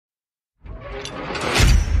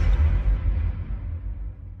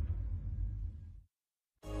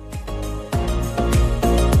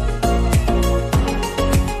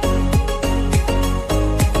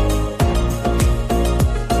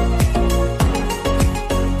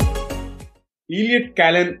Elliot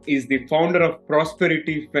Kallen is the founder of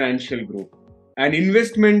Prosperity Financial Group, an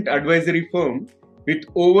investment advisory firm with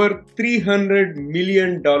over $300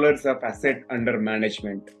 million of asset under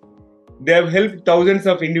management. They have helped thousands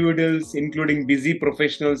of individuals, including busy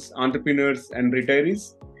professionals, entrepreneurs, and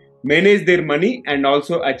retirees, manage their money and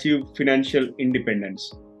also achieve financial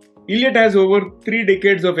independence. Elliot has over 3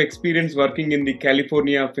 decades of experience working in the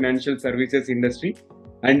California financial services industry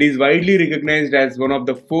and is widely recognized as one of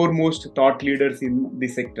the foremost thought leaders in the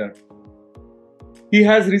sector. He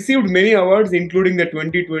has received many awards, including the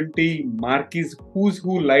 2020 Marquis Who's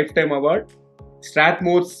Who Lifetime Award,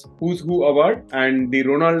 Strathmore's Who's Who Award, and the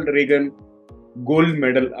Ronald Reagan Gold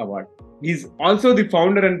Medal Award. He is also the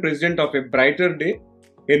founder and president of A Brighter Day,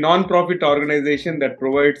 a non-profit organization that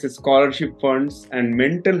provides scholarship funds and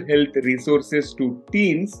mental health resources to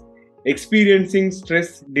teens experiencing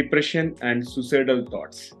stress, depression, and suicidal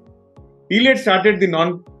thoughts. Elliot started the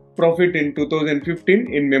non-profit in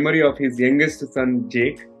 2015 in memory of his youngest son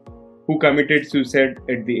Jake, who committed suicide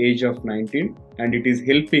at the age of 19, and it is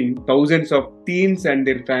helping thousands of teens and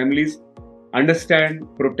their families understand,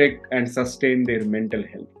 protect, and sustain their mental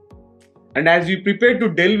health. And as we prepare to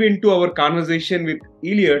delve into our conversation with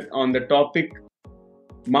Elliot on the topic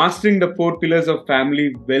Mastering the 4 Pillars of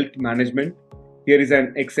Family Wealth Management, here is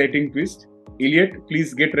an exciting twist. Elliot,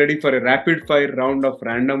 please get ready for a rapid-fire round of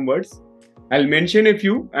random words. I'll mention a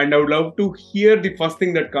few, and I would love to hear the first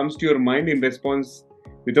thing that comes to your mind in response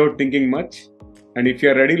without thinking much. And if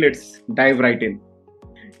you're ready, let's dive right in.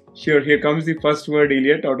 Sure, here comes the first word,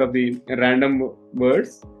 Elliot, out of the random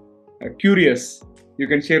words. Curious. You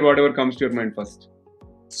can share whatever comes to your mind first.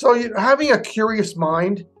 So having a curious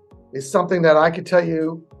mind is something that I could tell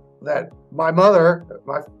you that my mother,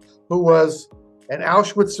 who was an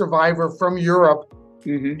Auschwitz survivor from Europe,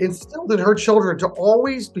 instilled in her children to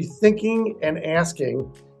always be thinking and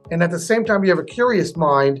asking. And at the same time, you have a curious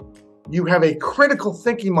mind, you have a critical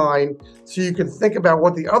thinking mind, so you can think about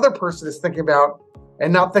what the other person is thinking about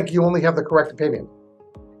and not think you only have the correct opinion.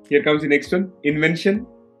 Here comes the next one. Invention.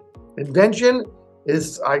 Invention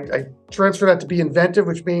is, I transfer that to be inventive,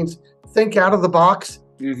 which means think out of the box,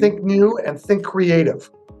 think new, and think creative.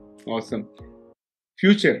 Awesome.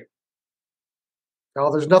 Future. Now,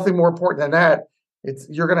 there's nothing more important than that.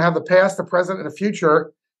 You're going to have the past, the present, and the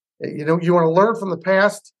future. You want to learn from the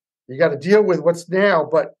past. You got to deal with what's now,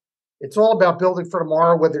 but it's all about building for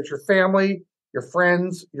tomorrow, whether it's your family, your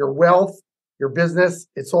friends, your wealth, your business.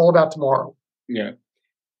 It's all about tomorrow. Yeah.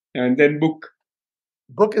 And then book.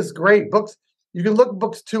 Book is great. Books. You can look at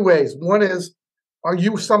books 2 ways. One is, are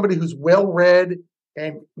you somebody who's well-read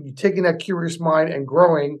and you're taking that curious mind and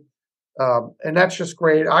growing? And that's just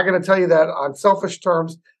great. I'm going to tell you that on selfish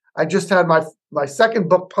terms, I just had my second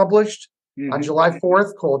book published on July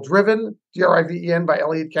 4th called Driven, Driven by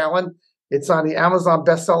Elliot Kallen. It's on the Amazon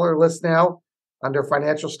bestseller list now under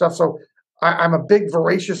financial stuff. So I'm a big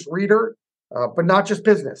voracious reader, but not just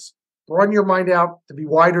business. Broaden your mind out to be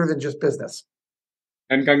wider than just business.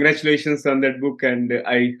 And congratulations on that book. And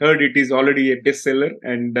I heard it is already a bestseller,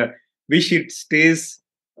 and wish it stays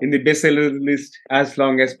in the bestseller list as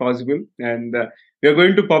long as possible. And we are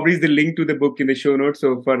going to publish the link to the book in the show notes.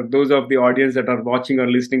 So for those of the audience that are watching or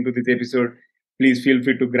listening to this episode, please feel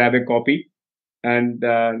free to grab a copy. And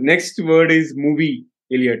next word is movie,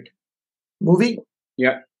 Elliot. Movie?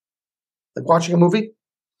 Yeah. Like watching a movie?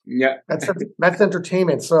 Yeah. That's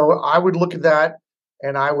entertainment. So I would look at that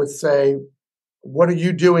and I would say, what are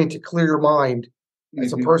you doing to clear your mind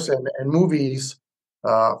as a person? And movies,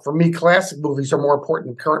 for me, classic movies are more important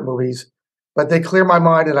than current movies, but they clear my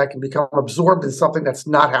mind and I can become absorbed in something that's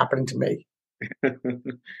not happening to me.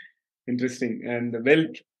 Interesting. And the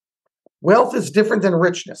wealth? Wealth is different than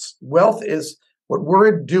richness. Wealth is what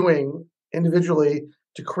we're doing individually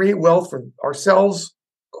to create wealth for ourselves,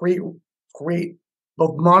 create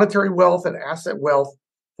both monetary wealth and asset wealth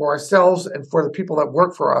for ourselves and for the people that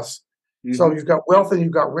work for us. So you've got wealth and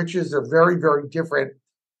you've got riches. They're very, very different.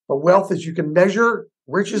 But wealth is you can measure.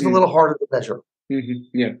 Rich is a little harder to measure.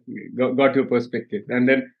 Yeah, got your perspective. And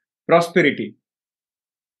then prosperity.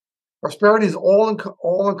 Prosperity is all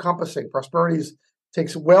encompassing. Prosperity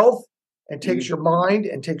takes wealth and takes your mind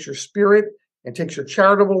and takes your spirit and takes your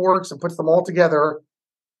charitable works and puts them all together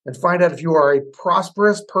and find out if you are a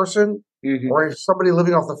prosperous person or if somebody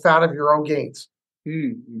living off the fat of your own gains.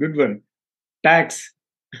 Good one. Tax.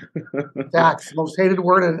 Tax, the most hated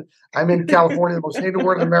word, and I'm in California. The most hated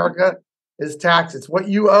word in America is tax. It's what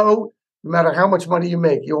you owe, no matter how much money you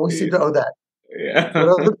make. You always seem to owe that. Yeah. But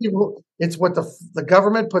other people, it's what the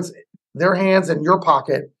government puts their hands in your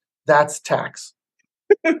pocket. That's tax.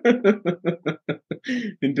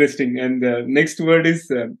 Interesting. And the next word is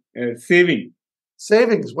saving.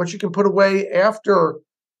 savings, what you can put away after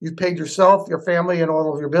you've paid yourself, your family, and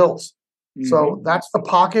all of your bills. So that's the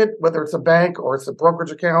pocket, whether it's a bank or it's a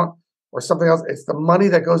brokerage account or something else. It's the money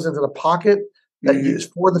that goes into the pocket that is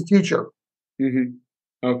for the future.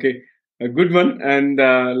 Okay, a good one. And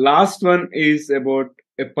last one is about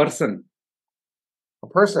a person. A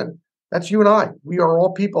person. That's you and I. We are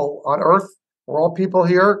all people on Earth. We're all people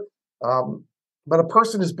here. But a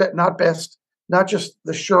person is not not just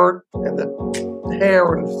the shirt and the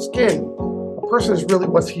hair and the skin. A person is really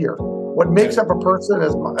what's here. What makes up a person,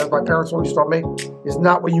 as my parents always taught me, is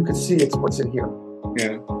not what you can see, it's what's in here.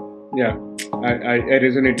 Yeah. I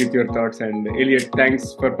resonate with your thoughts. And Elliot,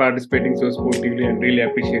 thanks for participating so sportively and really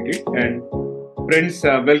appreciate it. And friends,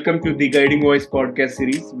 welcome to the Guiding Voice podcast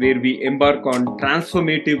series, where we embark on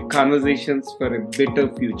transformative conversations for a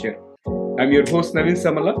better future. I'm your host, Naveen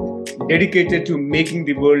Samala, dedicated to making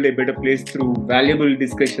the world a better place through valuable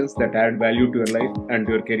discussions that add value to your life and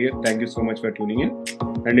to your career. Thank you so much for tuning in.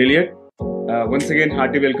 And Elliot, once again,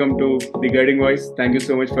 hearty welcome to the Guiding Voice. Thank you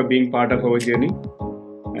so much for being part of our journey.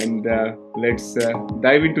 And let's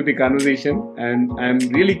dive into the conversation. And I'm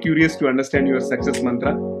really curious to understand your success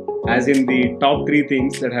mantra, as in the top 3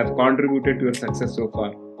 things that have contributed to your success so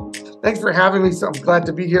far. Thanks for having me. So I'm glad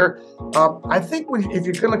to be here. I think if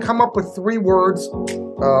you're going to come up with 3 words,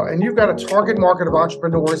 and you've got a target market of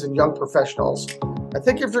entrepreneurs and young professionals, I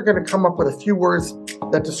think if you're going to come up with a few words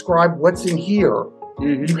that describe what's in here,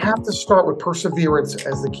 you have to start with perseverance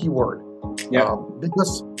as the key word.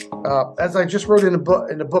 Because as I just wrote in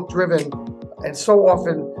a book Driven, and so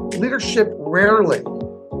often leadership rarely,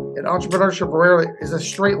 and entrepreneurship rarely, is a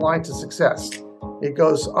straight line to success. It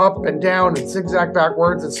goes up and down and zigzag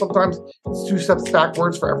backwards, and sometimes it's 2 steps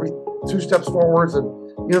backwards for every 2 steps forwards. And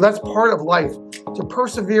that's part of life. So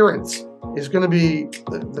perseverance is going to be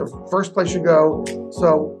the first place you go.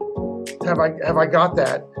 So have I got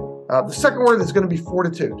that? The second word is going to be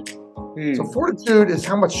fortitude. So fortitude is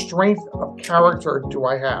how much strength of character do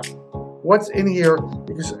I have? What's in here?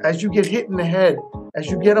 Because as you get hit in the head,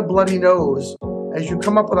 as you get a bloody nose, as you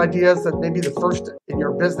come up with ideas that may be the first in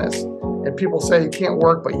your business, and people say it can't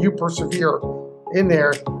work, but you persevere in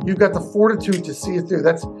there, you've got the fortitude to see it through.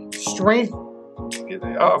 That's strength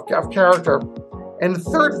of character. And the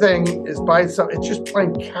third thing is by itself, it's just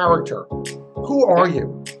plain character. Who are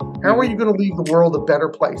you? How are you going to leave the world a better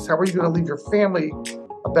place? How are you going to leave your family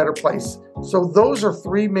a better place? So those are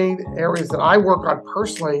 3 main areas that I work on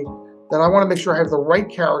personally, that I want to make sure I have the right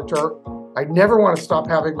character. I never want to stop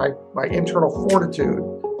having my internal fortitude.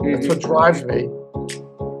 That's what drives me.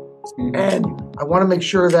 And I want to make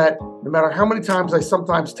sure that no matter how many times I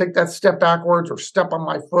sometimes take that step backwards or step on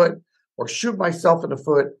my foot or shoot myself in the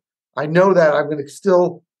foot, I know that I'm going to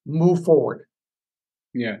still move forward.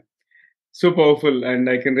 Yeah. So powerful, and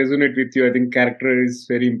I can resonate with you. I think character is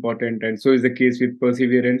very important, and so is the case with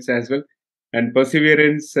perseverance as well. And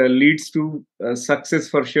perseverance leads to success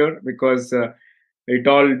for sure, because it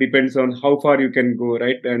all depends on how far you can go,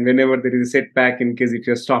 right? And whenever there is a setback, in case if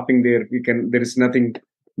you're stopping there, there is nothing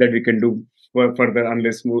that we can do further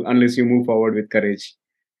unless you move forward with courage.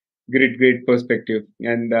 Great perspective.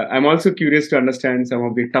 And I'm also curious to understand some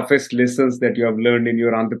of the toughest lessons that you have learned in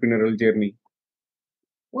your entrepreneurial journey.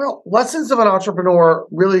 Well, lessons of an entrepreneur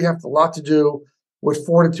really have a lot to do with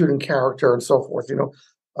fortitude and character and so forth.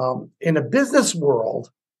 In a business world,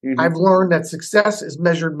 I've learned that success is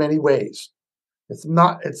measured many ways. It's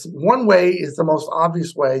one way is the most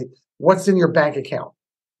obvious way. What's in your bank account?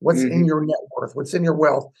 What's in your net worth? What's in your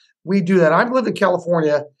wealth? We do that. I've lived in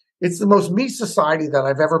California. It's the most me society that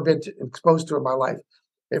I've ever been exposed to in my life.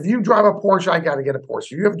 If you drive a Porsche, I got to get a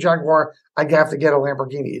Porsche. If you have a Jaguar, I have to get a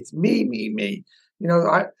Lamborghini. It's me.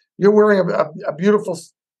 You're wearing a beautiful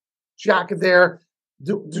jacket there.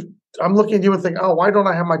 I'm looking at you and think, oh, why don't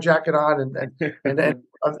I have my jacket on and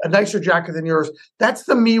a nicer jacket than yours? That's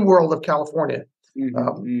the me world of California.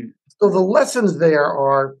 So the lessons there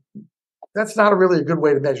are, that's not really a good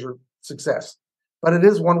way to measure success, but it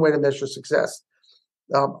is one way to measure success.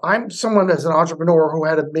 I'm someone as an entrepreneur who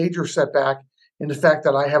had a major setback in the fact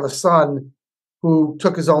that I have a son who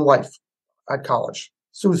took his own life at college,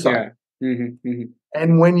 suicide.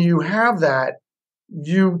 And when you have that,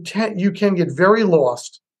 you can get very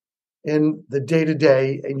lost in the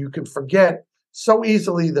day-to-day, and you can forget so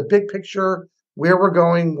easily the big picture, where we're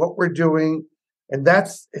going, what we're doing. And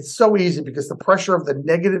it's so easy because the pressure of the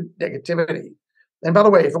negativity. And by the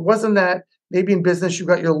way, if it wasn't that, maybe in business, you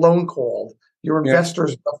got your loan called, your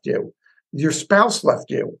investors left you, your spouse left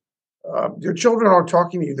you, your children aren't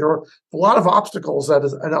talking to you. There are a lot of obstacles that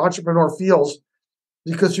an entrepreneur feels,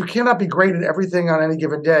 because you cannot be great at everything on any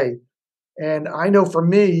given day. And I know for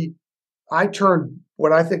me, I turned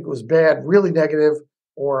what I think was bad, really negative,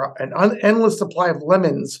 or an endless supply of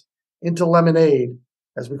lemons into lemonade,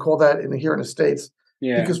 as we call that here in the States,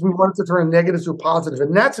 Yeah. because we wanted to turn a negative to a positive.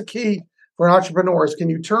 And that's a key for entrepreneurs. Can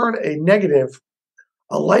you turn a negative,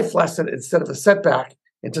 a life lesson, instead of a setback,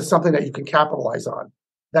 into something that you can capitalize on?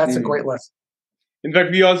 That's a great lesson. In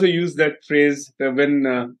fact, we also use that phrase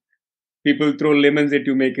when people throw lemons at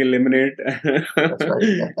you, make a lemonade. That's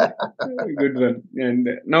right. Good one. And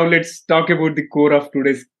now let's talk about the core of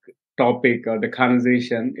today's topic or the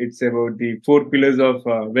conversation. It's about the four pillars of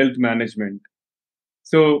wealth management.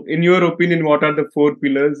 So, in your opinion, what are the four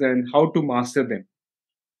pillars and how to master them?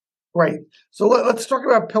 Right. So let's talk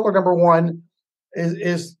about pillar number one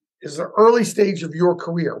is the early stage of your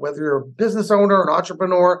career, whether you're a business owner, an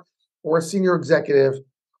entrepreneur, or a senior executive.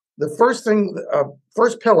 The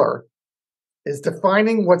first pillar is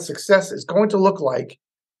defining what success is going to look like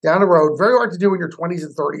down the road. Very hard to do in your 20s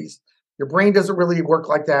and 30s. Your brain doesn't really work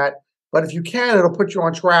like that. But if you can, it'll put you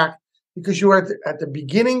on track because you're at the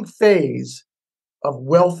beginning phase of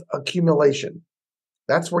wealth accumulation.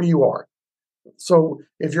 That's where you are. So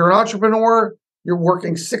if you're an entrepreneur, you're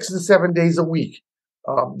working 6 and 7 days a week.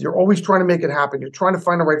 You're always trying to make it happen. You're trying to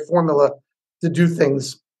find the right formula to do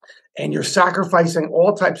things, and you're sacrificing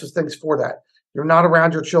all types of things for that. You're not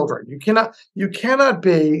around your children. You cannot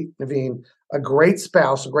be, Naveen, a great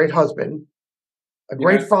spouse, a great husband, a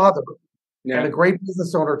great father, and a great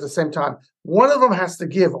business owner at the same time. One of them has to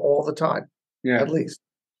give all the time, at least.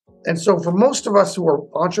 And so for most of us who are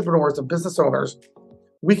entrepreneurs and business owners,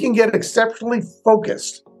 we can get exceptionally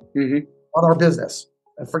focused on our business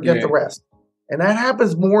and forget the rest. And that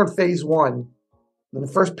happens more in phase one than the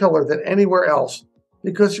first pillar than anywhere else,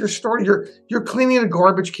 because you're cleaning the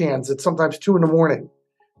garbage cans at sometimes 2 a.m.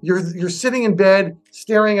 You're sitting in bed,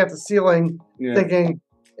 staring at the ceiling, thinking,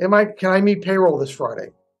 can I meet payroll this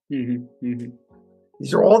Friday?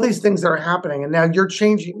 These are all these things that are happening, and now we're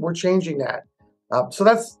changing that. So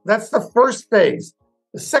that's the first phase.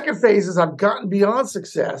 The second phase is I've gotten beyond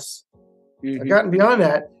success. I've gotten beyond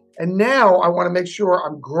that. And now I want to make sure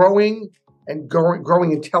I'm growing and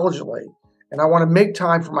growing intelligently. And I want to make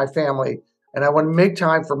time for my family. And I want to make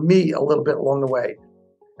time for me a little bit along the way.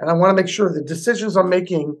 And I want to make sure the decisions I'm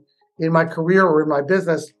making in my career or in my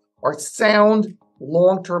business are sound,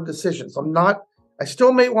 long-term decisions. I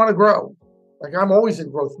still may want to grow. Like I'm always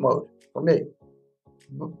in growth mode for me.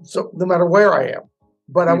 So no matter where I am.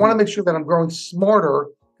 But I want to make sure that I'm growing smarter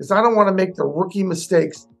because I don't want to make the rookie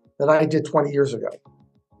mistakes that I did 20 years ago.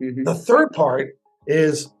 The third part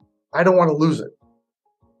is I don't want to lose it.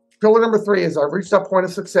 Pillar number 3 is I've reached that point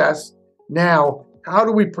of success. Now, how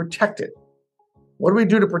do we protect it? What do we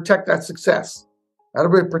do to protect that success? How do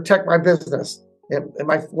we protect my business?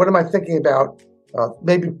 What am I thinking about?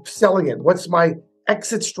 Maybe selling it. What's my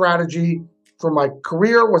exit strategy for my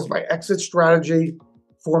career? What's my exit strategy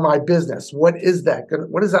for my business? What is that?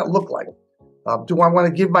 What does that look like? Do I want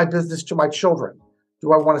to give my business to my children?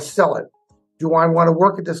 Do I want to sell it? Do I want to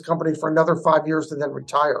work at this company for another 5 years and then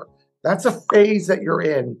retire? That's a phase that you're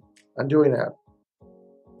in on doing that.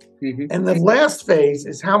 And the last phase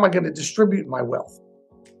is how am I going to distribute my wealth?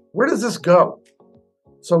 Where does this go?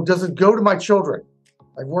 So does it go to my children?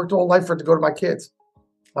 I've worked all life for it to go to my kids.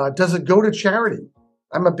 Does it go to charity?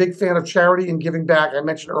 I'm a big fan of charity and giving back. I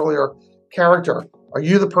mentioned earlier, character. Are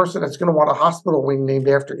you the person that's going to want a hospital wing named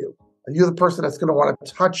after you? Are you the person that's going to want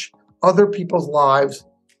to touch other people's lives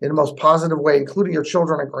in the most positive way, including your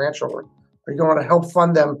children and grandchildren? Are you going to want to help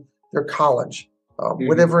fund them their college,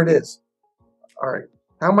 whatever it is? All right.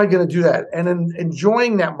 How am I going to do that? And then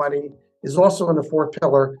enjoying that money is also in the fourth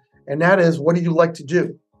pillar. And that is, what do you like to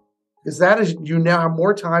do? Because that is, you now have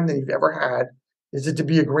more time than you've ever had. Is it to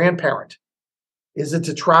be a grandparent? Is it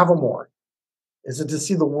to travel more? Is it to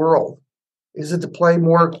see the world? Is it to play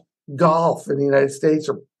more golf in the United States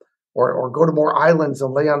or go to more islands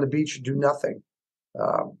and lay on the beach and do nothing?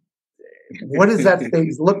 What does that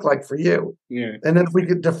phase look like for you? And then if we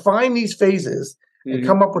could define these phases and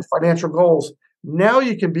come up with financial goals, now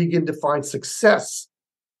you can begin to find success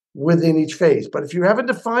within each phase. But if you haven't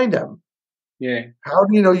defined them, how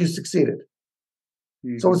do you know you succeeded?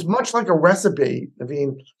 So it's much like a recipe. I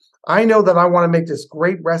mean, I know that I want to make this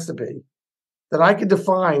great recipe that I can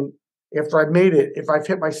define after I've made it, if I've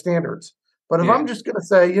hit my standards. But if I'm just going to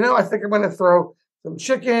say, I think I'm going to throw some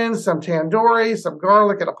chicken, some tandoori, some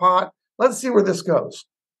garlic in a pot, let's see where this goes.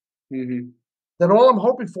 Then all I'm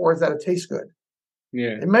hoping for is that it tastes good.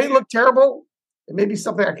 It may look terrible. It may be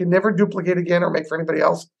something I can never duplicate again or make for anybody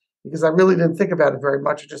else because I really didn't think about it very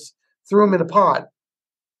much. I just threw them in a pot.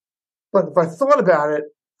 But if I thought about it,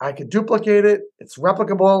 I could duplicate it. It's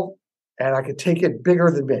replicable, and I could take it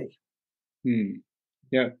bigger than me. Hmm.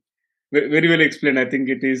 Yeah. Very well explained. I think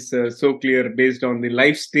it is so clear based on the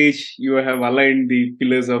life stage you have aligned the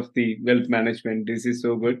pillars of the wealth management. This is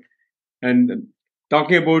so good. And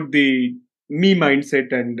talking about the me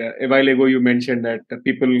mindset, and a while ago you mentioned that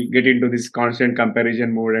people get into this constant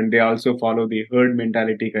comparison mode and they also follow the herd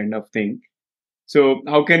mentality kind of thing. So,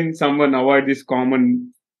 how can someone avoid this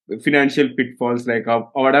common financial pitfalls like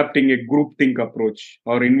adapting a groupthink approach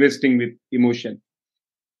or investing with emotion?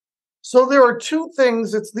 So there are two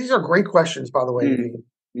things. These are great questions, by the way, Mm,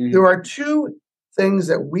 Naveen. There mm, are two things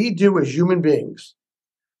that we do as human beings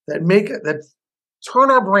that turn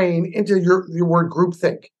our brain into your word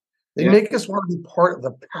groupthink. They yeah. make us want to be part of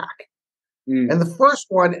the pack. And Mm, the first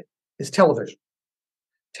one is television.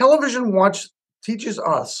 Television teaches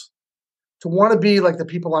us to want to be like the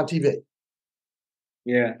people on TV.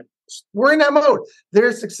 yeah. We're in that mode.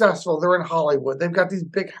 They're successful. They're in Hollywood. They've got these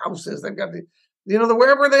big houses. They've got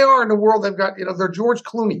wherever they are in the world, they've got, they're George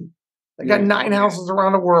Clooney. They got Yeah. 9 houses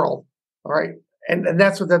around the world. All right. And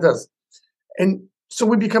that's what that does. And so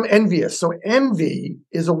we become envious. So envy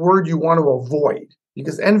is a word you want to avoid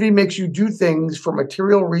because envy makes you do things for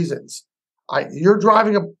material reasons. You're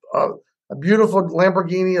driving a beautiful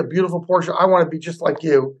Lamborghini, a beautiful Porsche. I want to be just like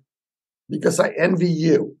you because I envy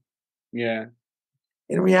you. Yeah.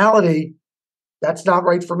 In reality, that's not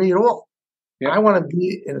right for me at all. I Yep. want to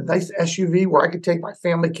be in a nice SUV where I could take my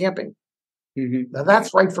family camping. Mm-hmm. Now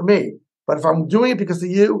that's right for me. But if I'm doing it because of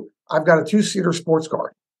you, I've got a 2-seater sports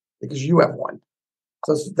car because you have one.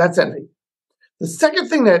 So that's envy. The second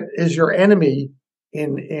thing that is your enemy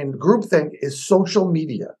in groupthink is social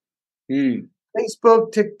media. Mm.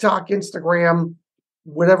 Facebook, TikTok, Instagram,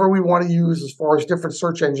 whatever we want to use as far as different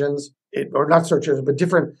search engines, or not search engines, but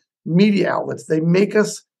different media outlets. They make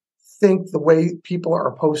us think the way people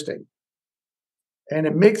are posting. And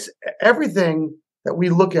it makes everything that we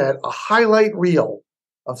look at a highlight reel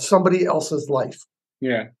of somebody else's life.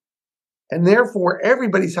 Yeah. And therefore,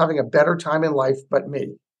 everybody's having a better time in life but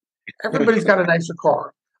me. Everybody's got a nicer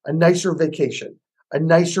car, a nicer vacation, a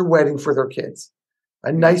nicer wedding for their kids,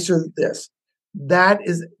 a Yeah. nicer this. That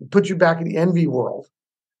puts you back in the envy world.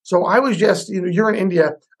 So I was just, you're in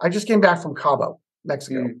India. I just came back from Cabo,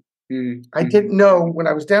 Mexico. Mm, mm, I mm. didn't know when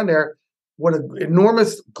I was down there what an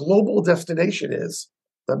enormous global destination is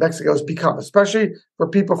that Mexico has become, especially for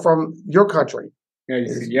people from your country. Yeah. You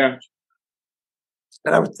see. Yeah.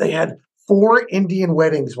 And they had 4 Indian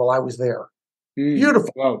weddings while I was there. Mm. Beautiful.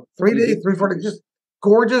 Wow. 3 days, Mm-hmm. 3-4 days, just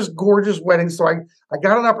gorgeous, gorgeous weddings. So I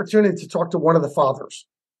got an opportunity to talk to one of the fathers.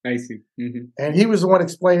 I see. Mm-hmm. And he was the one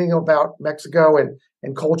explaining about Mexico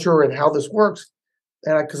and culture and how this works.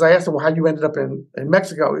 And because I asked him, well, how you ended up in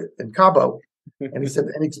Mexico, in Cabo. And he said,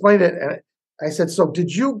 and he explained it. And I said, so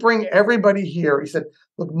did you bring everybody here? He said,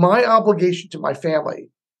 look, my obligation to my family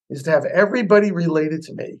is to have everybody related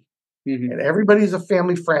to me. Mm-hmm. And everybody's a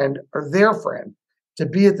family friend or their friend to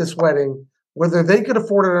be at this wedding, whether they could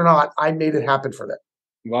afford it or not. I made it happen for them.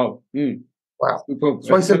 Wow. Mm. Wow. Superb.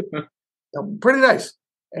 So I said, pretty nice.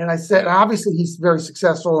 And I said, obviously he's very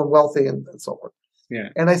successful and wealthy and so forth. Yeah.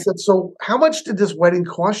 And I said, so how much did this wedding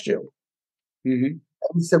cost you? Mm-hmm.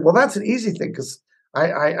 And he said, well, that's an easy thing because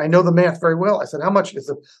I know the math very well. I said, how much? He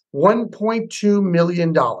said, $1.2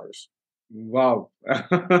 million. Wow.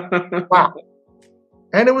 Wow.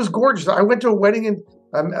 And it was gorgeous. I went to a wedding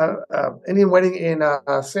Indian wedding in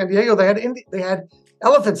San Diego. They had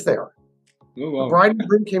elephants there. Oh, The wow. bride and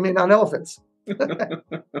groom came in on elephants.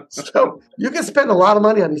 So you can spend a lot of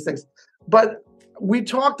money on these things. But we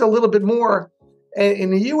talked a little bit more. And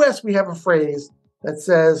in the US, we have a phrase that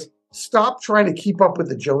says, stop trying to keep up with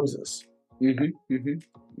the Joneses. Mm-hmm.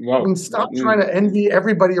 Mm-hmm. Wow. I mean, stop trying to envy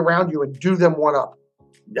everybody around you and do them one up.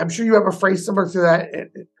 I'm sure you have a phrase similar to that.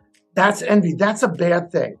 That's envy. That's a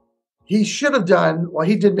bad thing. He should have done, well,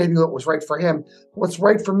 he did maybe what was right for him. What's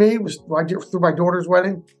right for me was through my daughter's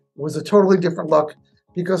wedding was a totally different look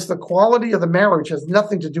because the quality of the marriage has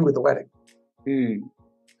nothing to do with the wedding. Mm.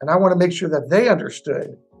 And I want to make sure that they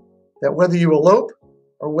understood that whether you elope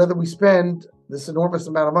or whether we spend this enormous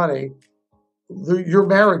amount of money, your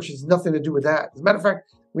marriage has nothing to do with that. As a matter of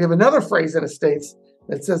fact, we have another phrase in the States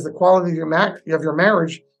that says the quality of your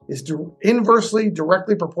marriage is inversely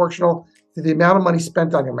directly proportional to the amount of money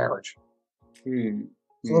spent on your marriage. Mm.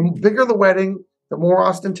 So the bigger the wedding, the more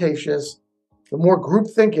ostentatious, the more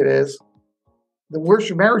groupthink it is, the worse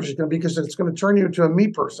your marriage is going to be because it's going to turn you into a me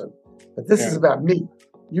person. But this is about me.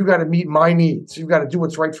 You got to meet my needs. You've got to do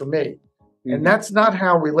what's right for me. Mm-hmm. And that's not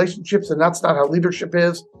how relationships and that's not how leadership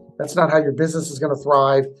is. That's not how your business is going to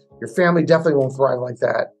thrive. Your family definitely won't thrive like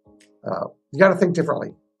that. You got to think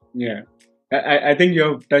differently. Yeah. I think you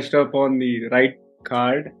have touched upon the right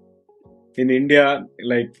card. in India,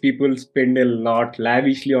 like people spend a lot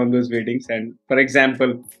lavishly on those weddings. And for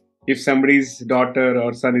example, if somebody's daughter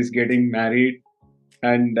or son is getting married,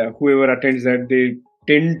 and whoever attends that, they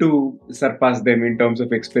tend to surpass them in terms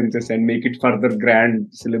of expenses and make it further grand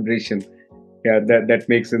celebration. Yeah, that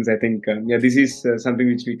makes sense. I think yeah, this is something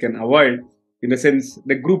which we can avoid. In a sense,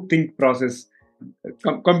 the group think process,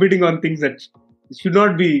 competing on things that should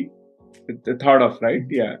not be thought of, right?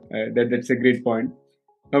 Yeah, that's a great point.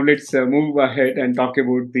 Now let's move ahead and talk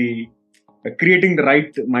about the creating the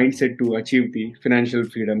right mindset to achieve the financial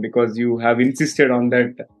freedom, because you have insisted on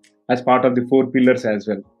that as part of the four pillars as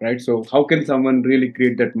well, right? So how can someone really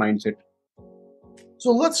create that mindset?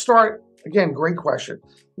 So let's start again. Great question.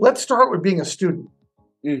 Let's start with being a student.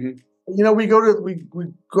 Mm-hmm. We go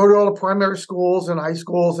to all the primary schools and high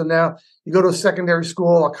schools, and now you go to a secondary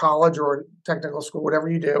school, a college, or a technical school, whatever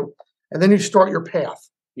you do, and then you start your path.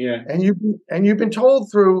 Yeah. And you've been told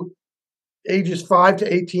through ages 5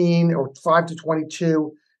 to 18 or 5 to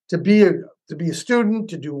 22 to be a student,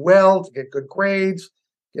 to do well, to get good grades,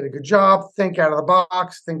 get a good job, think out of the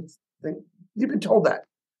box, think. You've been told that.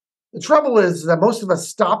 The trouble is that most of us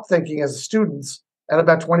stop thinking as students at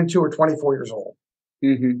about 22 or 24 years old.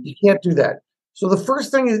 Mm-hmm. You can't do that. So the first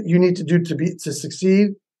thing you need to do to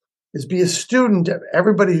succeed is be a student of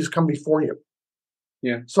everybody who's come before you.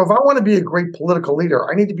 Yeah. So if I want to be a great political leader,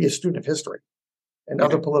 I need to be a student of history and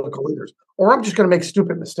other political leaders, or I'm just going to make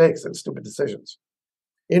stupid mistakes and stupid decisions.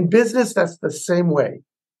 In business, that's the same way.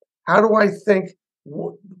 How do I think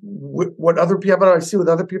what other people, I see what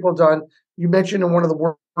other people have done? You mentioned in one of the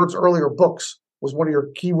words earlier, books was one of your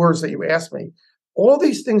key words that you asked me. All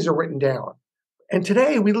these things are written down. And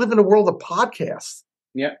today we live in a world of podcasts.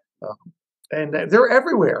 Yeah. And they're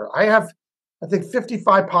everywhere. I have, I think,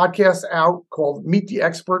 55 podcasts out called Meet the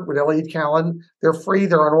Expert with Elliot Kallen. They're free.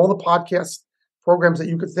 They're on all the podcast programs that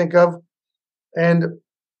you could think of. And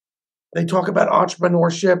they talk about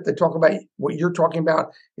entrepreneurship. They talk about what you're talking about.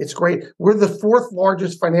 It's great. We're the fourth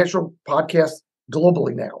largest financial podcast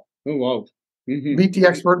globally now. Oh, wow. Mm-hmm. Meet the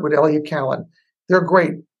Expert with Elliot Kallen. They're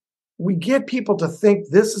great. We get people to think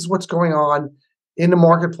this is what's going on in the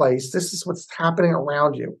marketplace. This is what's happening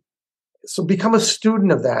around you. So become a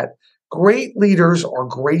student of that. Great leaders are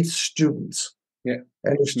great students. Yeah.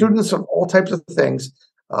 And they're students of all types of things.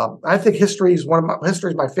 I think history is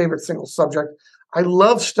my favorite single subject. I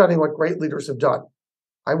love studying what great leaders have done.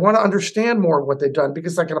 I want to understand more of what they've done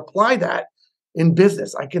because I can apply that in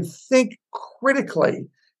business. I can think critically.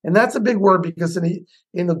 And that's a big word because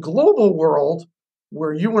in the global world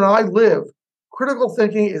where you and I live, critical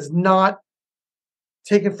thinking is not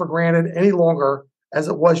taken for granted any longer as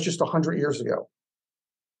it was just 100 years ago.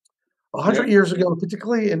 100 years ago,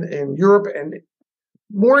 particularly in Europe and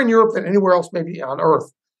more in Europe than anywhere else maybe on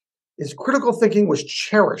earth, is critical thinking was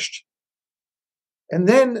cherished. And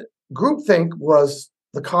then groupthink was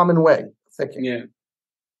the common way of thinking. Yeah.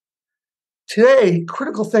 Today,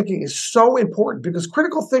 critical thinking is so important because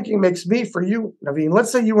critical thinking makes me, for you, Naveen,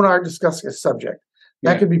 let's say you and I are discussing a subject.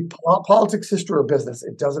 That could be politics, history, or business.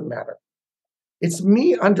 It doesn't matter. It's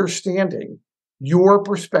me understanding your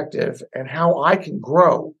perspective and how I can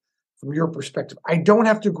grow from your perspective. I don't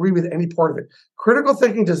have to agree with any part of it. Critical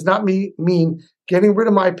thinking does not mean getting rid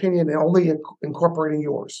of my opinion and only incorporating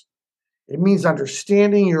yours. It means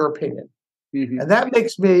understanding your opinion. Mm-hmm. And that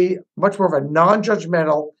makes me much more of a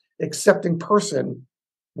non-judgmental, accepting person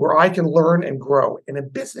where I can learn and grow. In a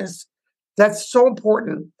business, that's so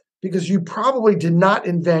important because you probably did not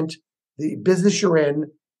invent the business you're in,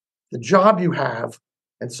 the job you have,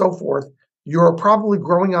 and so forth. You're probably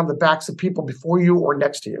growing on the backs of people before you or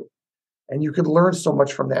next to you. And you could learn so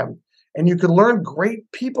much from them. And you could learn great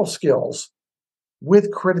people skills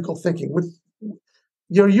with critical thinking.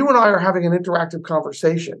 You and I are having an interactive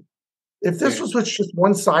conversation. If this was just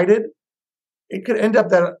one-sided, it could end up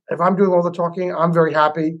that if I'm doing all the talking, I'm very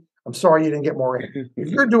happy. I'm sorry you didn't get more in. If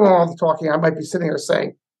you're doing all the talking, I might be sitting there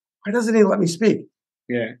saying, why doesn't he let me speak?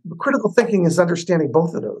 Yeah. But critical thinking is understanding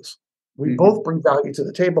both of those. We both bring value to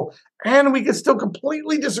the table, and we can still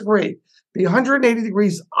completely disagree, be 180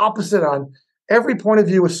 degrees opposite on every point of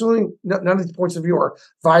view, assuming none of these points of view are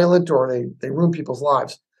violent or they ruin people's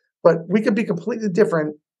lives. But we could be completely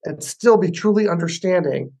different and still be truly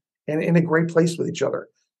understanding and in a great place with each other.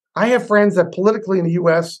 I have friends that politically in the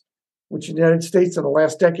U.S., which in the United States in the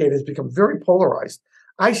last decade has become very polarized.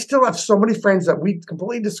 I still have so many friends that we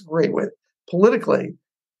completely disagree with politically.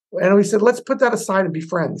 And we said, let's put that aside and be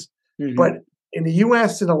friends. Mm-hmm. But in the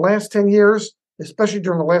U.S. in the last 10 years, especially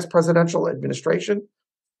during the last presidential administration,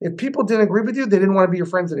 if people didn't agree with you, they didn't want to be your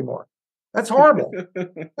friends anymore. That's horrible.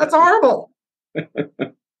 That's horrible.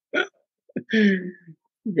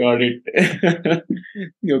 Got it.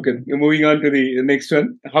 Okay, moving on to the next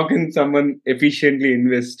one. How can someone efficiently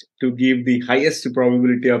invest to give the highest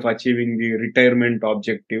probability of achieving the retirement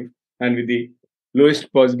objective and with the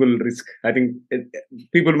lowest possible risk? I think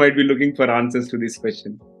people might be looking for answers to this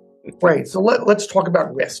question. Great. So let's talk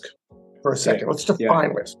about risk for a Yeah, second. Let's yeah,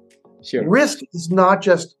 define risk. sure. Risk is not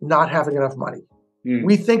just not having enough money.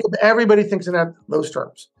 Mm, Everybody thinks in those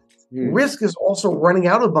terms. mm, Risk is also running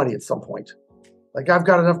out of money at some point. Like I've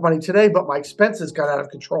got enough money today, but my expenses got out of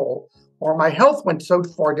control, or my health went so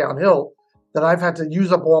far downhill that I've had to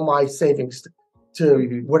use up all my savings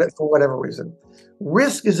for whatever reason.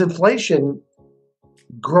 Risk is inflation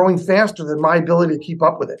growing faster than my ability to keep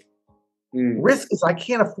up with it. mm, Risk is I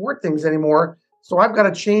can't afford things anymore, so I've got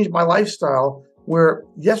to change my lifestyle. Where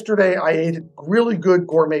yesterday I ate really good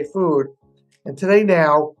gourmet food, and today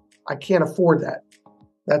now I can't afford that.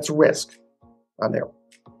 That's risk on there.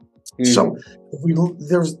 So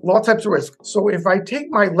there's all types of risk. So if I take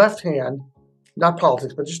my left hand, not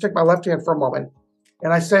politics, but just take my left hand for a moment,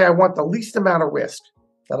 and I say I want the least amount of risk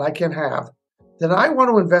that I can have, then I want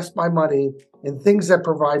to invest my money in things that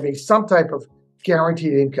provide me some type of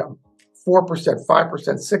guaranteed income, 4%, 5%,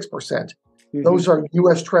 6%. Those are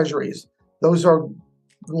U.S. treasuries. Those are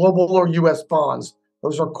global or U.S. bonds.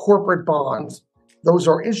 Those are corporate bonds. Those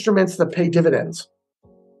are instruments that pay dividends.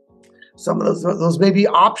 Some of those may be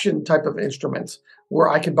option type of instruments where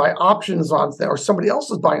I can buy options on things, or somebody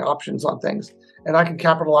else is buying options on things, and I can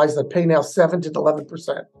capitalize that pay now 7 to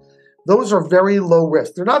 11%. Those are very low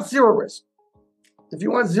risk. They're not zero risk. If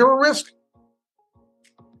you want zero risk,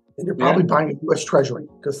 then you're probably buying a U.S. Treasury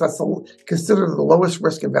because that's considered the lowest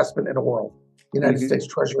risk investment in the world. United States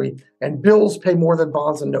Treasury, and bills pay more than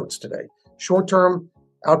bonds and notes today. Short term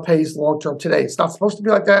outpays long term today. It's not supposed to be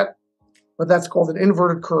like that, but that's called an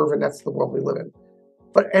inverted curve, and that's the world we live in.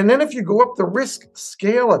 And then if you go up the risk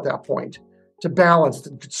scale at that point to balanced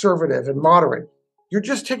and conservative and moderate, you're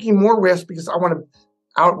just taking more risk because I want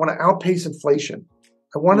to outpace inflation.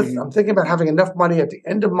 I'm thinking about having enough money at the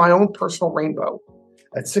end of my own personal rainbow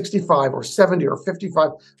at 65 or 70 or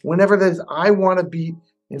 55, whenever it is, I want to beat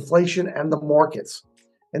inflation and the markets.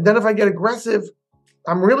 And then if I get aggressive,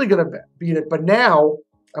 I'm really going to beat it. But now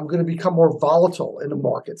I'm going to become more volatile in the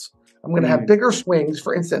markets. I'm going to have bigger swings.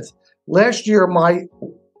 For instance, last year, my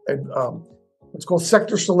what's called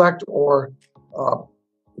sector select or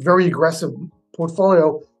very aggressive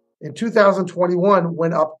portfolio in 2021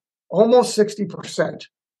 went up almost 60%,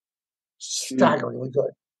 staggeringly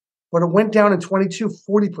good. But it went down in 22,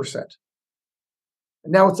 40%.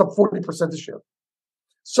 And now it's up 40% this year.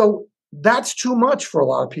 So that's too much for a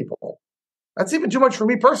lot of people. That's even too much for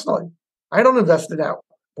me personally. I don't invest in that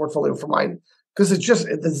portfolio for mine because it's just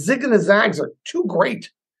the zig and the zags are too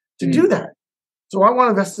great to do that. So I want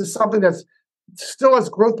to invest in something that's still has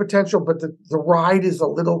growth potential, but the ride is a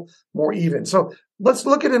little more even. So let's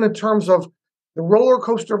look at it in terms of the roller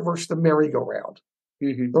coaster versus the merry-go-round.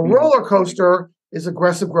 The roller coaster is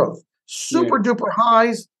aggressive growth, super duper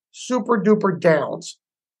highs, super duper downs.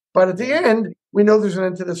 But at the end, we know there's an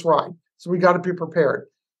end to this ride. So we got to be prepared.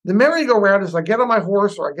 The merry-go-round is I get on my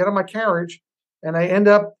horse or I get on my carriage and I end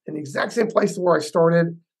up in the exact same place where I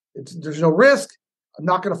started. There's no risk. I'm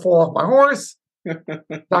not going to fall off my horse. Not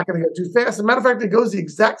going to go too fast. As a matter of fact, it goes the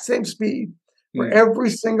exact same speed for every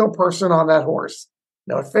single person on that horse.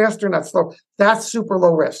 Not faster, not slow. That's super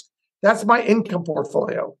low risk. That's my income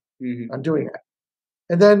portfolio. I'm doing that.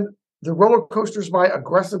 And then the roller coaster is my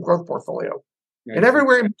aggressive growth portfolio. And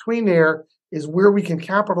everywhere in between there is where we can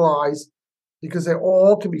capitalize because they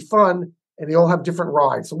all can be fun and they all have different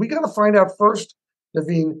rides. So we got to find out first,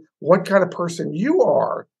 Naveen, what kind of person you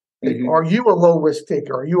are. Are you a low risk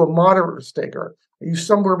taker? Are you a moderate risk taker? Are you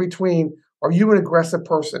somewhere between? Are you an aggressive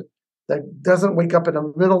person that doesn't wake up in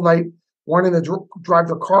the middle of the night wanting to drive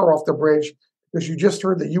their car off the bridge because you just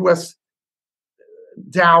heard the U.S.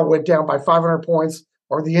 Dow went down by 500 points,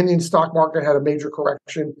 or the Indian stock market had a major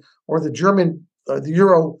correction, or the German, the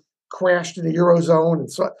euro crashed in the eurozone.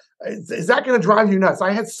 And so is that going to drive you nuts?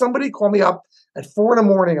 I had somebody call me up at 4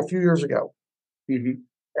 a.m. a few years ago.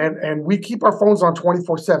 And we keep our phones on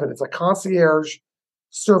 24/7. It's a concierge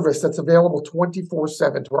service that's available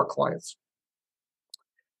 24/7 to our clients.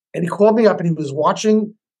 And he called me up and he was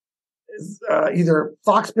watching either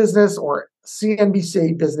Fox Business or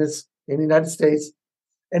CNBC Business in the United States.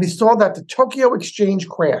 And he saw that the Tokyo Exchange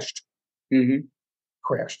crashed.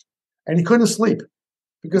 Crashed. And he couldn't sleep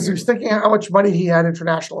because he was thinking how much money he had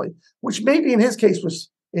internationally, which maybe in his case was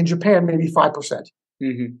in Japan, maybe 5%.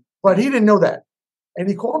 But he didn't know that. And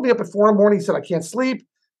he called me up at 4 a.m. He said, I can't sleep.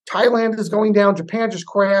 Thailand is going down. Japan just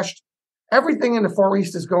crashed. Everything in the Far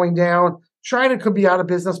East is going down. China could be out of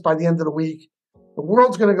business by the end of the week. The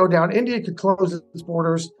world's going to go down. India could close its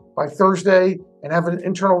borders by Thursday and have an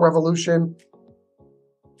internal revolution.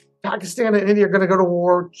 Pakistan and India are going to go to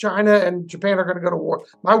war. China and Japan are going to go to war.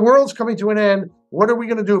 My world's coming to an end. What are we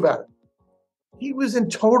going to do about it? He was in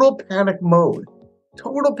total panic mode.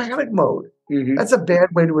 Total panic mode. Mm-hmm. That's a bad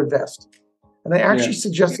way to invest. And I actually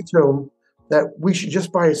suggested to him that we should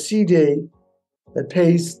just buy a CD that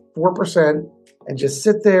pays 4% and just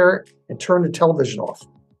sit there and turn the television off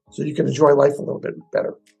so you can enjoy life a little bit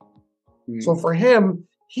better. Mm-hmm. So for him,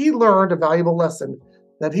 he learned a valuable lesson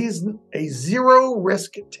that he's a zero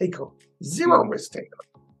risk taker. Zero risk taker.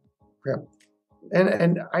 Yeah.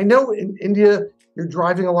 And I know in India, you're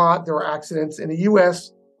driving a lot. There are accidents. In the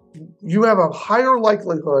U.S., you have a higher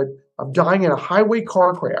likelihood of dying in a highway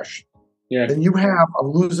car crash than you have of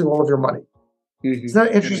losing all of your money. Mm-hmm. Isn't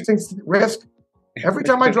that an interesting risk? Every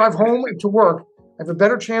time I drive home to work, I have a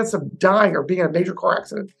better chance of dying or being in a major car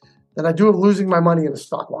accident than I do of losing my money in the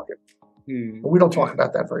stock market. But we don't talk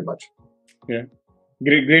about that very much. Yeah.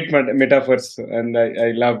 Great metaphors. And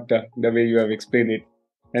I loved the way you have explained it.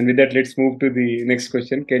 And with that, let's move to the next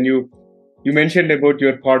question. You mentioned about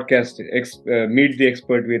your podcast, Meet the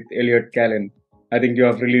Expert with Elliot Kallen. I think you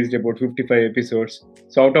have released about 55 episodes.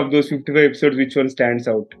 So out of those 55 episodes, which one stands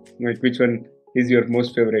out? Like, which one is your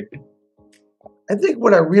most favorite? I think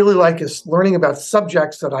what I really like is learning about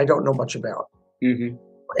subjects that I don't know much about. Mm-hmm.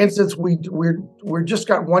 For instance, we're just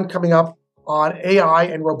got one coming up on AI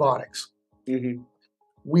and robotics. Mm-hmm.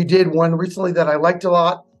 We did one recently that I liked a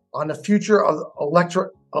lot on the future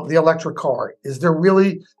of the electric car. Is there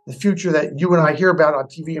really the future that you and I hear about on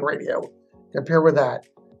TV and radio? Compare with that.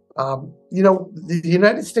 The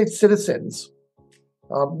United States citizens,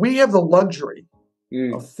 we have the luxury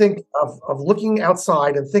of looking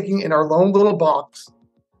outside and thinking in our own little box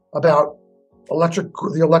about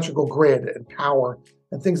the electrical grid and power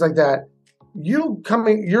and things like that.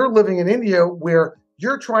 You're living in India where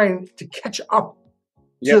you're trying to catch up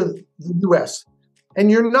to the U.S.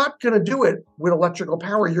 And you're not going to do it with electrical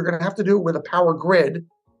power. You're going to have to do it with a power grid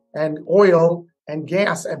and oil and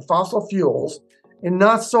gas and fossil fuels and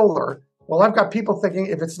not solar. Well, I've got people thinking,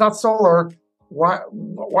 if it's not solar,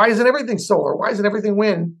 why isn't everything solar? Why isn't everything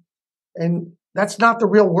wind? And that's not the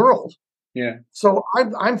real world. Yeah. So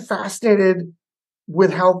I'm fascinated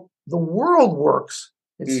with how the world works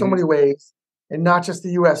in so many ways and not just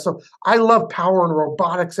the U.S. So I love power and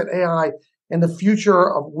robotics and AI and the future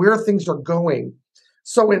of where things are going.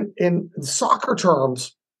 So in soccer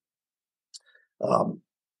terms,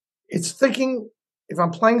 it's thinking if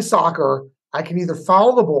I'm playing soccer, I can either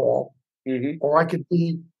follow the ball or I could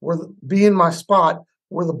be in my spot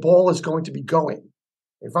where the ball is going to be going.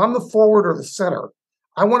 If I'm the forward or the center,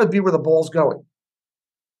 I want to be where the ball's going.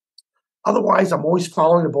 Otherwise, I'm always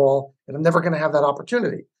following the ball and I'm never going to have that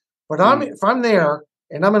opportunity. But if I'm there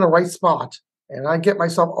and I'm in the right spot and I get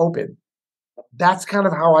myself open, that's kind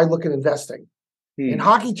of how I look at investing. In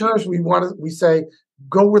hockey terms, we say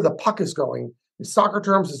go where the puck is going. In soccer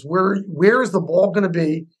terms, is where is the ball going to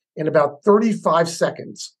be in about 35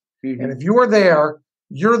 seconds? And if you are there,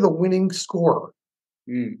 you're the winning scorer.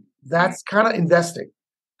 That's kind of investing.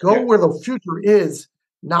 Go where the future is,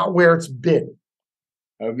 not where it's been.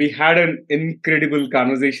 We had an incredible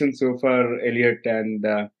conversation so far, Elliot, and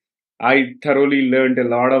I thoroughly learned a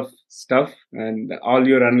lot of stuff, and all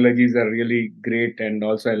your analogies are really great. And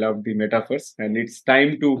also I love the metaphors, and it's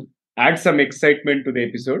time to add some excitement to the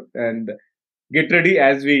episode and get ready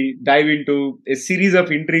as we dive into a series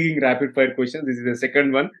of intriguing rapid fire questions. This is the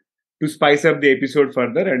second one to spice up the episode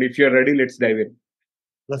further. And if you're ready, let's dive in.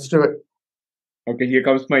 Let's do it. Okay, here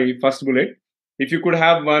comes my first bullet. If you could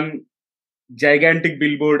have one gigantic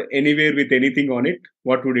billboard anywhere with anything on it,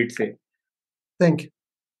 what would it say? Think.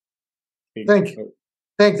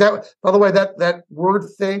 That, by the way, that word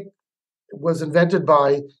think was invented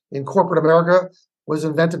in corporate America, was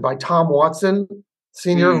invented by Tom Watson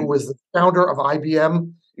Sr., who was the founder of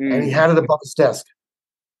IBM, and he had it above his desk.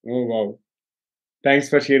 Oh, wow. Thanks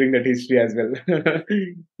for sharing that history as well.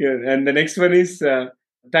 And the next one is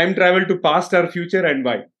time travel to past or future, and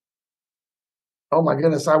why? Oh my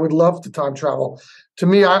goodness, I would love to time travel. To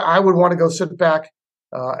me, I would want to go sit back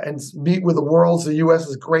and meet with the world's, the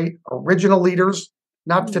U.S.'s great original leaders,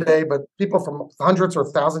 not today, but people from hundreds or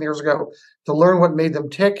 1,000 years ago, to learn what made them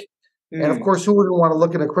tick. And of course, who wouldn't want to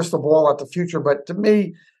look in a crystal ball at the future? But to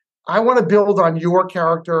me, I want to build on your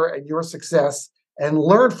character and your success and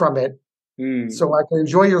learn from it so I can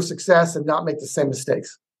enjoy your success and not make the same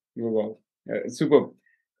mistakes. Oh, wow. Super.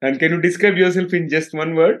 And can you describe yourself in just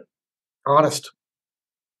one word? Honest.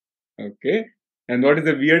 Okay. And what is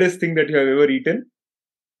the weirdest thing that you have ever eaten?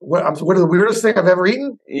 what is the weirdest thing I've ever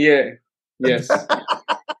eaten? Yeah. Yes.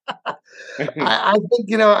 I think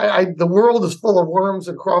the world is full of worms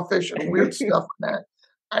and crawfish and weird stuff. Man,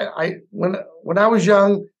 when I was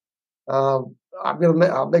young, I'll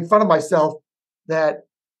make fun of myself that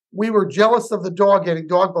we were jealous of the dog getting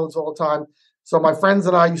dog bones all the time. So my friends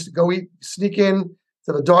and I used to go sneak in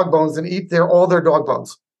to the dog bones and eat all their dog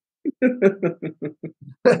bones.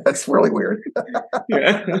 That's really weird.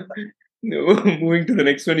 Yeah. No, moving to the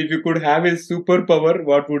next one. If you could have a superpower,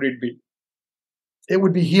 what would it be? It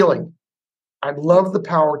would be healing. I'd love the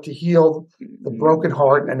power to heal the broken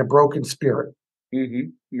heart and a broken spirit.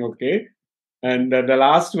 Okay. And the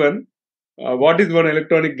last one, what is one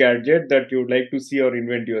electronic gadget that you would like to see or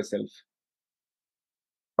invent yourself?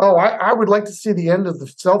 Oh, I would like to see the end of the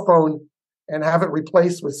cell phone and have it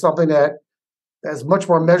replaced with something that has much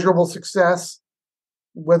more measurable success,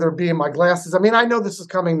 whether it be in my glasses. I mean, I know this is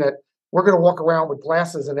coming, that we're going to walk around with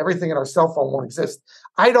glasses and everything in our cell phone won't exist.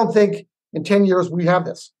 I don't think in 10 years we have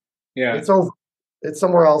this. Yeah. It's over. It's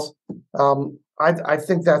somewhere else. I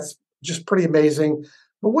think that's just pretty amazing.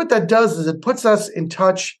 But what that does is it puts us in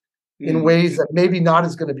touch in ways that maybe not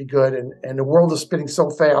is going to be good. And the world is spinning so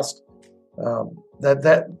fast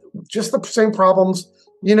that just the same problems.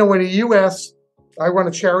 In the U.S., I run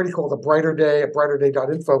a charity called A Brighter Day at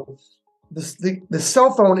brighterday.info. The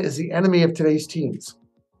cell phone is the enemy of today's teens.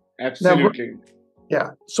 Absolutely.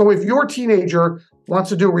 Yeah. So if your teenager wants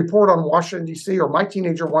to do a report on Washington, D.C., or my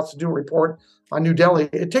teenager wants to do a report on New Delhi,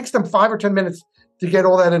 it takes them 5 or 10 minutes to get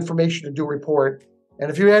all that information to do a report.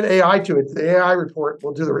 And if you add AI to it, the AI report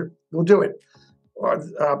will do it.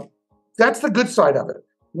 That's the good side of it.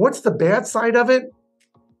 What's the bad side of it?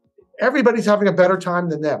 Everybody's having a better time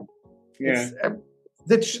than them. Yeah.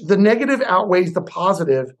 The negative outweighs the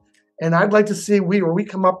positive. And I'd like to see where we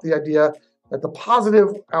come up with the idea that the positive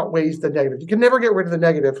outweighs the negative. You can never get rid of the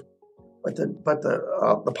negative, but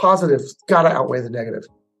the positive's got to outweigh the negative.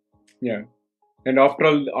 Yeah. And after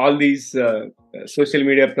all these social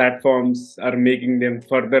media platforms are making them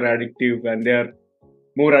further addictive, and they are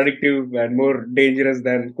more addictive and more dangerous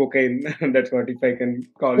than cocaine. That's what, if I can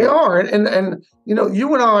call it. They are. And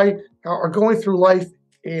you and I are going through life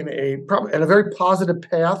in a very positive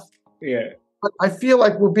path. Yeah. But I feel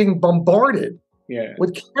like we're being bombarded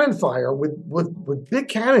with cannon fire, with big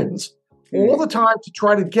cannons all the time to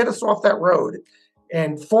try to get us off that road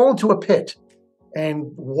and fall into a pit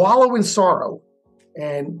and wallow in sorrow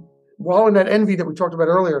and wallow in that envy that we talked about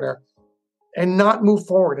earlier there and not move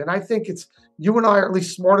forward. And I think you and I are at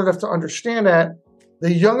least smart enough to understand that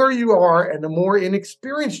the younger you are and the more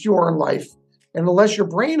inexperienced you are in life, and unless your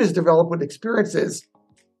brain is developed with experiences,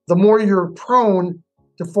 the more you're prone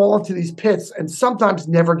to fall into these pits and sometimes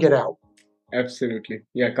never get out. Absolutely.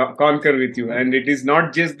 Yeah, concur with you. And it is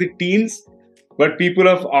not just the teens, but people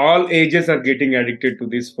of all ages are getting addicted to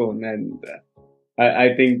this phone. And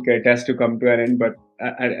I think it has to come to an end. But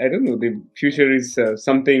I don't know, the future is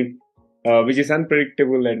something which is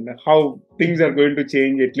unpredictable, and how things are going to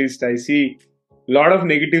change. At least I see a lot of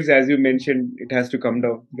negatives, as you mentioned. It has to come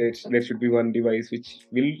down. There should be one device which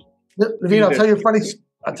will. Naveen, I'll tell you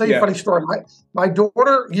a funny story. My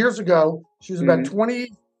daughter, years ago, she was about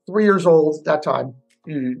 23 years old at that time.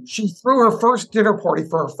 She threw her first dinner party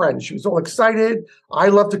for her friend. She was all excited. I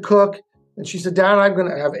love to cook. And she said, Dad, I'm going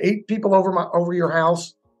to have 8 people over your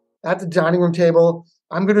house at the dining room table.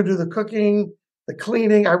 I'm going to do the cooking, the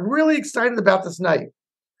cleaning. I'm really excited about this night.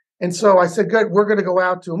 And so I said, good, we're going to go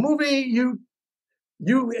out to a movie. You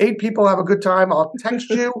 8 people have a good time. I'll text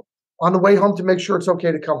you on the way home to make sure it's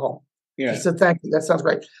okay to come home. Yeah. She said, thank you. That sounds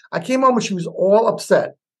great. I came home and she was all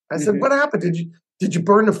upset. I said, what happened? Did you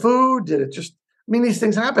burn the food? Did it just, these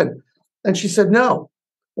things happen. And she said, no.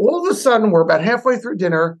 All of a sudden, we're about halfway through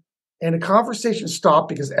dinner and the conversation stopped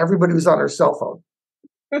because everybody was on their cell phone.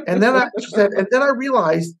 And then I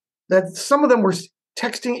realized that some of them were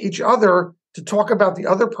texting each other to talk about the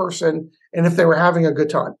other person and if they were having a good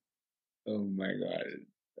time. Oh my God.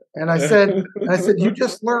 And I said, you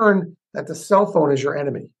just learned that the cell phone is your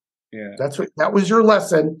enemy. Yeah. That was your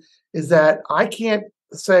lesson, is that I can't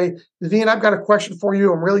say, Naveen, I've got a question for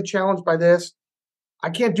you. I'm really challenged by this. I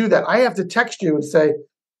can't do that. I have to text you and say,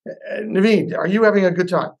 Naveen, are you having a good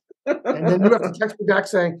time? And then you have to text me back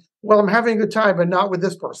saying, well, I'm having a good time, but not with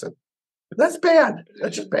this person. That's bad.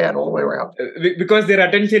 That's just bad all the way around. Because their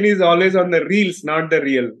attention is always on the reels, not the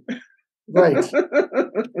real. Right.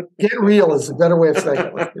 Get real is a better way of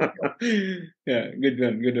saying it. Yeah, good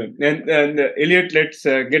one. And Elliot, let's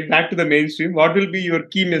get back to the mainstream. What will be your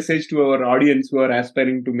key message to our audience who are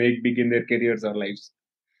aspiring to make big in their careers or lives?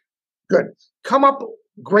 Good.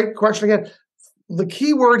 Great question again. The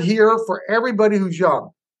key word here for everybody who's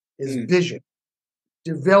young, is vision.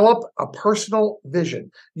 Develop a personal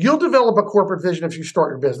vision. You'll develop a corporate vision if you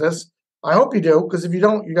start your business. I hope you do, because if you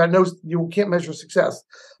don't, you can't measure success.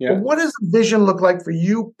 Yeah. But what does the vision look like for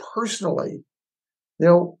you personally?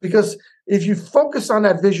 Because if you focus on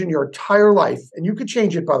that vision your entire life, and you could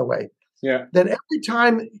change it, by the way, then every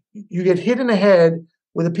time you get hit in the head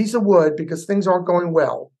with a piece of wood because things aren't going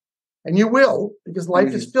well, and you will, because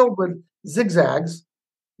life is filled with zigzags,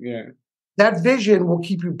 that vision will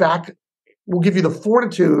keep you back, will give you the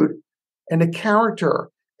fortitude and the character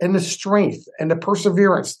and the strength and the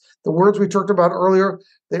perseverance. The words we talked about earlier,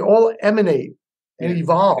 they all emanate and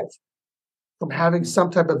evolve from having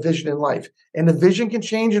some type of vision in life. And the vision can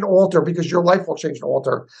change and alter because your life will change and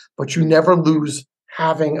alter, but you never lose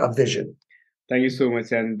having a vision. Thank you so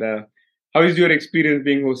much. And how is your experience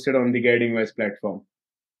being hosted on the Guiding Voice platform?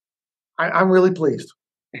 I'm really pleased.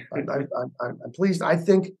 I'm pleased. I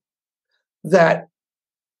think that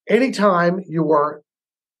anytime you are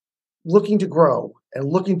looking to grow and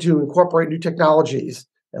looking to incorporate new technologies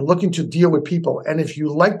and looking to deal with people, and if you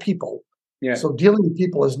like people, so dealing with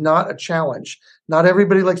people is not a challenge. Not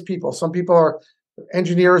everybody likes people. Some people are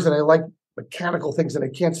engineers and they like mechanical things and they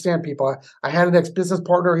can't stand people. I had an ex-business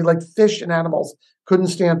partner, he liked fish and animals, couldn't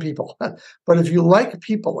stand people. But if you like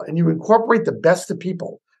people and you incorporate the best of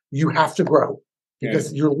people, you have to grow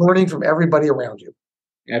because you're learning from everybody around you.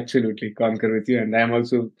 Absolutely, concur with you. And I'm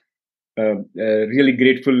also really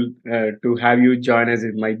grateful to have you join as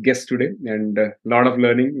my guest today, and a lot of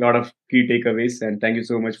learning, a lot of key takeaways. And thank you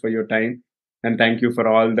so much for your time. And thank you for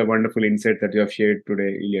all the wonderful insight that you have shared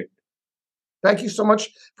today, Elliot. Thank you so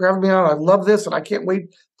much for having me on. I love this, and I can't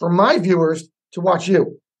wait for my viewers to watch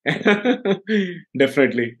you.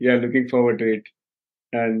 Definitely. Yeah, looking forward to it.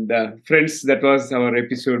 And friends, that was our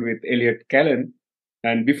episode with Elliot Kallen.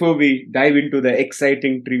 And before we dive into the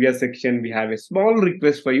exciting trivia section, we have a small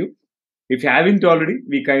request for you. If you haven't already,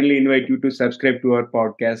 we kindly invite you to subscribe to our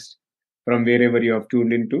podcast from wherever you have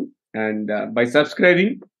tuned into. And by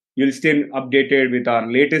subscribing, you'll stay updated with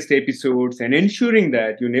our latest episodes and ensuring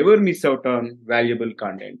that you never miss out on valuable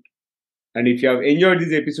content. And if you have enjoyed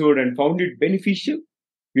this episode and found it beneficial,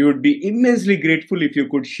 we would be immensely grateful if you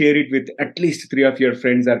could share it with at least 3 of your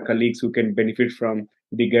friends or colleagues who can benefit from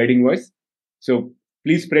the Guiding Voice. So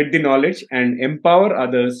please spread the knowledge and empower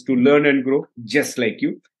others to learn and grow just like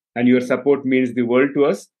you. And your support means the world to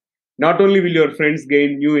us. Not only will your friends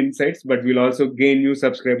gain new insights, but we'll also gain new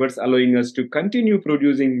subscribers, allowing us to continue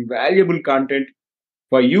producing valuable content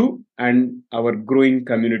for you and our growing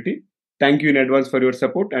community. Thank you in advance for your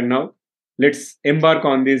support. And now let's embark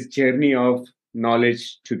on this journey of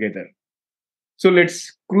knowledge together. So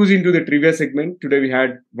let's cruise into the trivia segment. Today we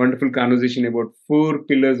had wonderful conversation about 4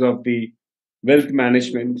 pillars of the wealth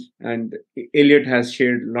management, and Elliot has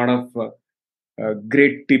shared a lot of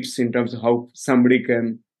great tips in terms of how somebody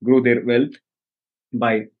can grow their wealth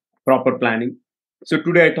by proper planning. So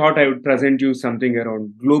today I thought I would present you something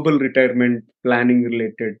around global retirement planning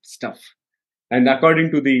related stuff. And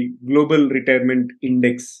according to the Global Retirement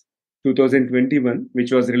Index 2021,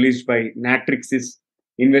 which was released by Natixis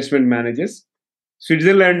Investment Managers,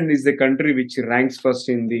 Switzerland is the country which ranks first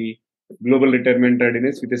in the global retirement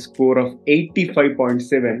readiness with a score of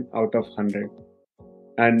 85.7 out of 100.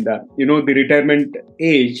 And the retirement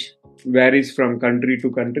age varies from country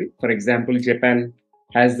to country. For example, Japan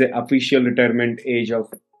has the official retirement age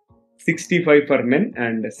of 65 for men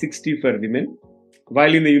and 60 for women,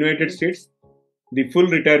 while in the United States, the full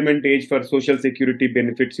retirement age for Social Security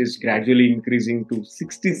benefits is gradually increasing to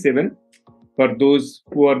 67 for those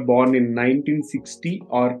who are born in 1960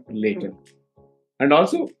 or later. And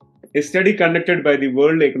also, a study conducted by the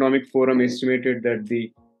World Economic Forum estimated that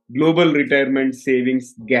the global retirement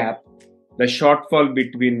savings gap, the shortfall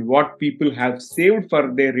between what people have saved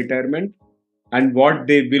for their retirement and what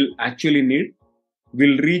they will actually need,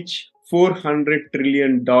 will reach $400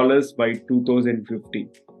 trillion by 2050.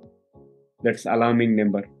 That's an alarming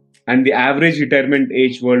number. And the average retirement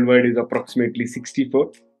age worldwide is approximately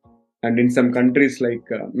 64. And in some countries like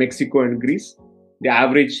Mexico and Greece, the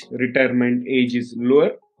average retirement age is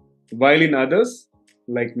lower, while in others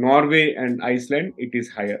like Norway and Iceland, it is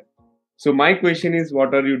higher. So my question is,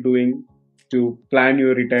 what are you doing to plan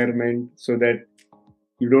your retirement so that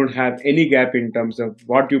you don't have any gap in terms of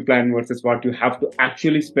what you plan versus what you have to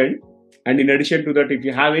actually spend? And in addition to that, if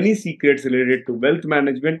you have any secrets related to wealth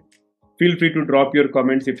management, feel free to drop your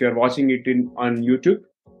comments if you're watching it on YouTube,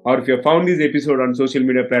 or if you have found this episode on social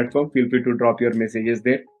media platform, feel free to drop your messages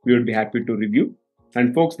there. We would be happy to review.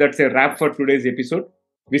 And folks, that's a wrap for today's episode.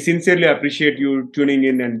 We sincerely appreciate you tuning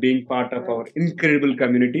in and being part of our incredible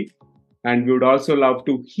community. And we would also love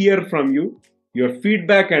to hear from you. Your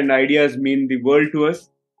feedback and ideas mean the world to us.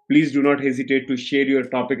 Please do not hesitate to share your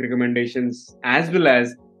topic recommendations as well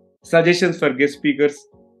as suggestions for guest speakers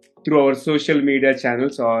through our social media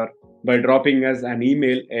channels or by dropping us an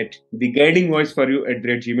email at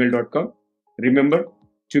theguidingvoiceforyou@gmail.com. Remember,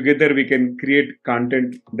 together we can create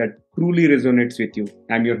content that truly resonates with you.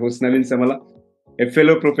 I'm your host Navin Samala, a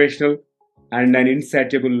fellow professional and an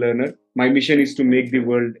insatiable learner. My mission is to make the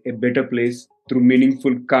world a better place through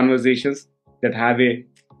meaningful conversations that have a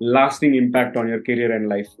lasting impact on your career and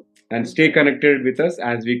life. And stay connected with us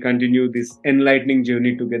as we continue this enlightening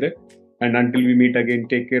journey together. And until we meet again,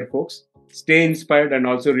 take care, folks. Stay inspired and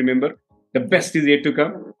also remember the best is yet to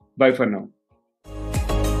come. Bye for now.